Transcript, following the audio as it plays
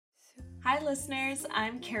Hi listeners,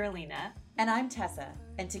 I'm Carolina. And I'm Tessa,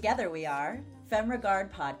 and together we are Femme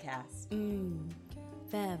Regard Podcast.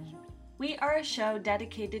 Femme. We are a show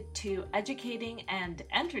dedicated to educating and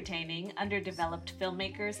entertaining underdeveloped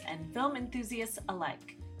filmmakers and film enthusiasts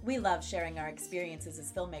alike. We love sharing our experiences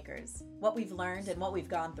as filmmakers, what we've learned and what we've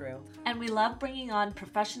gone through. And we love bringing on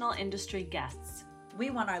professional industry guests.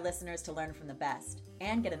 We want our listeners to learn from the best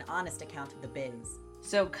and get an honest account of the biz.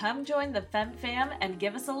 So come join the Femme Fam and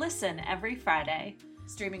give us a listen every Friday.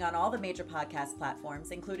 Streaming on all the major podcast platforms,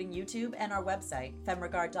 including YouTube and our website,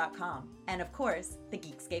 femregard.com, and of course, the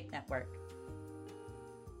Geekscape Network.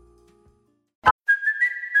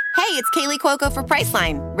 Hey, it's Kaylee Cuoco for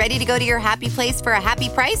Priceline. Ready to go to your happy place for a happy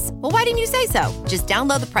price? Well, why didn't you say so? Just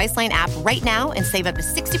download the Priceline app right now and save up to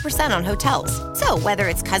 60% on hotels. So whether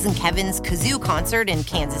it's Cousin Kevin's Kazoo Concert in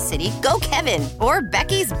Kansas City, go Kevin, or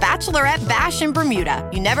Becky's Bachelorette Bash in Bermuda,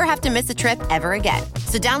 you never have to miss a trip ever again.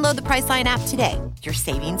 So download the Priceline app today. Your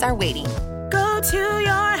savings are waiting. Go to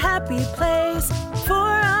your happy place for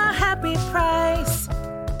a happy price.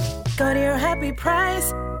 Go to your happy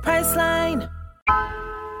price, Priceline.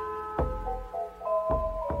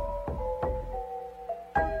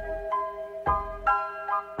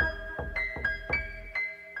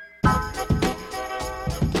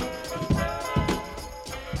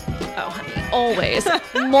 Always.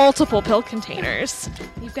 Multiple pill containers.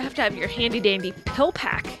 You have to have your handy dandy pill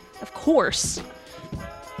pack, of course.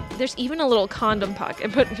 There's even a little condom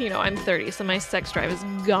pocket, but I'm 30, so my sex drive is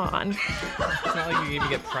gone. It's not like you can even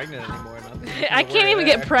get pregnant anymore. I can't even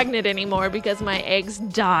get pregnant anymore because my eggs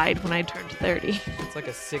died when I turned 30. It's like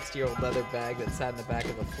a 60-year-old leather bag that sat in the back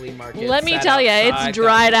of a flea market. Let me tell you, it's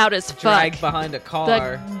dried out as fuck. Dragged behind a car.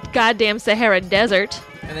 The goddamn Sahara Desert.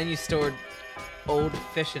 And then you stored old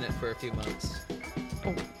fish in it for a few months.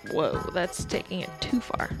 Oh, whoa, that's taking it too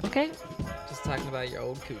far, okay? Just talking about your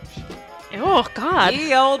old cooch. Oh, God.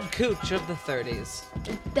 The old cooch of the 30s.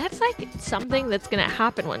 That's like something that's going to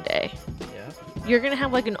happen one day. Yeah. You're going to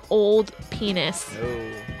have like an old penis.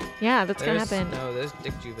 No. Yeah, that's going to happen. No, there's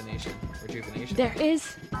dick rejuvenation. Rejuvenation.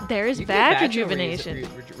 There is You vag get rejuvenation.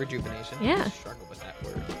 Rejuvenation. Yeah. I struggle with that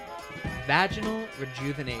word. Vaginal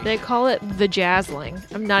rejuvenation. They call it vajazzling.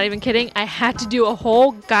 I'm not even kidding. I had to do a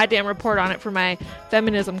whole goddamn report on it for my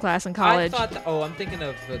feminism class in college. I thought, I'm thinking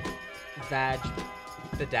of the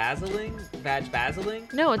bedazzling? Vag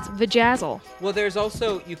bazzling? No, it's vajazzle. Well, there's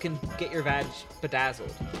also, you can get your vag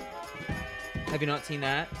bedazzled. Have you not seen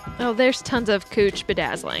that? Oh, there's tons of cooch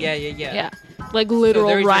bedazzling. Yeah. Yeah. Like literal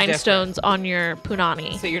theirs are rhinestones on your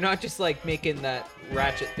punani. So you're not just like making that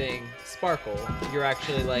ratchet thing sparkle. You're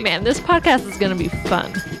actually like... Man, this podcast is going to be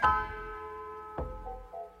fun.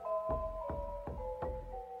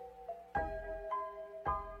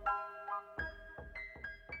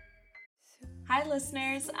 Hi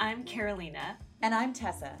listeners, I'm Carolina. And I'm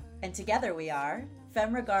Tessa, and together we are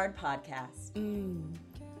Femme Regard Podcast.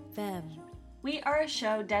 Femme. We are a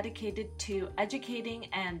show dedicated to educating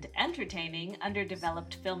and entertaining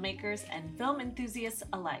underdeveloped filmmakers and film enthusiasts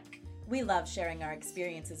alike. We love sharing our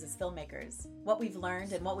experiences as filmmakers, what we've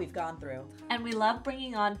learned and what we've gone through. And we love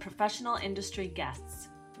bringing on professional industry guests.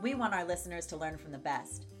 We want our listeners to learn from the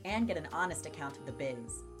best and get an honest account of the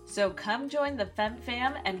biz. So come join the Femme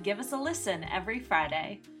Fam and give us a listen every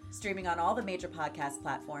Friday. Streaming on all the major podcast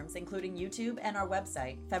platforms, including YouTube and our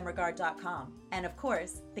website, femregard.com, and of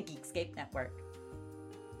course, the Geekscape Network.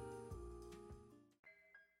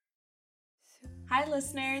 Hi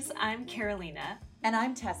listeners, I'm Carolina. And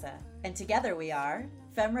I'm Tessa, and together we are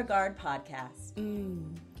Femme Regard Podcast.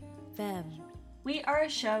 Femme. We are a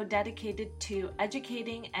show dedicated to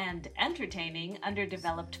educating and entertaining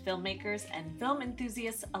underdeveloped filmmakers and film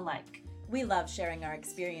enthusiasts alike. We love sharing our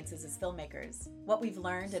experiences as filmmakers, what we've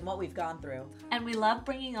learned and what we've gone through. And we love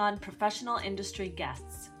bringing on professional industry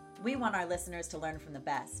guests. We want our listeners to learn from the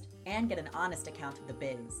best and get an honest account of the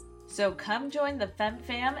biz. So come join the Femme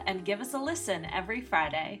Fam and give us a listen every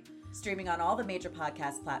Friday. Streaming on all the major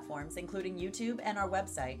podcast platforms, including YouTube and our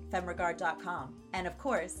website, femregard.com, and of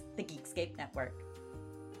course, the Geekscape Network.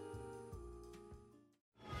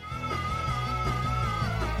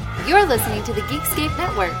 You're listening to the Geekscape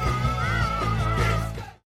Network.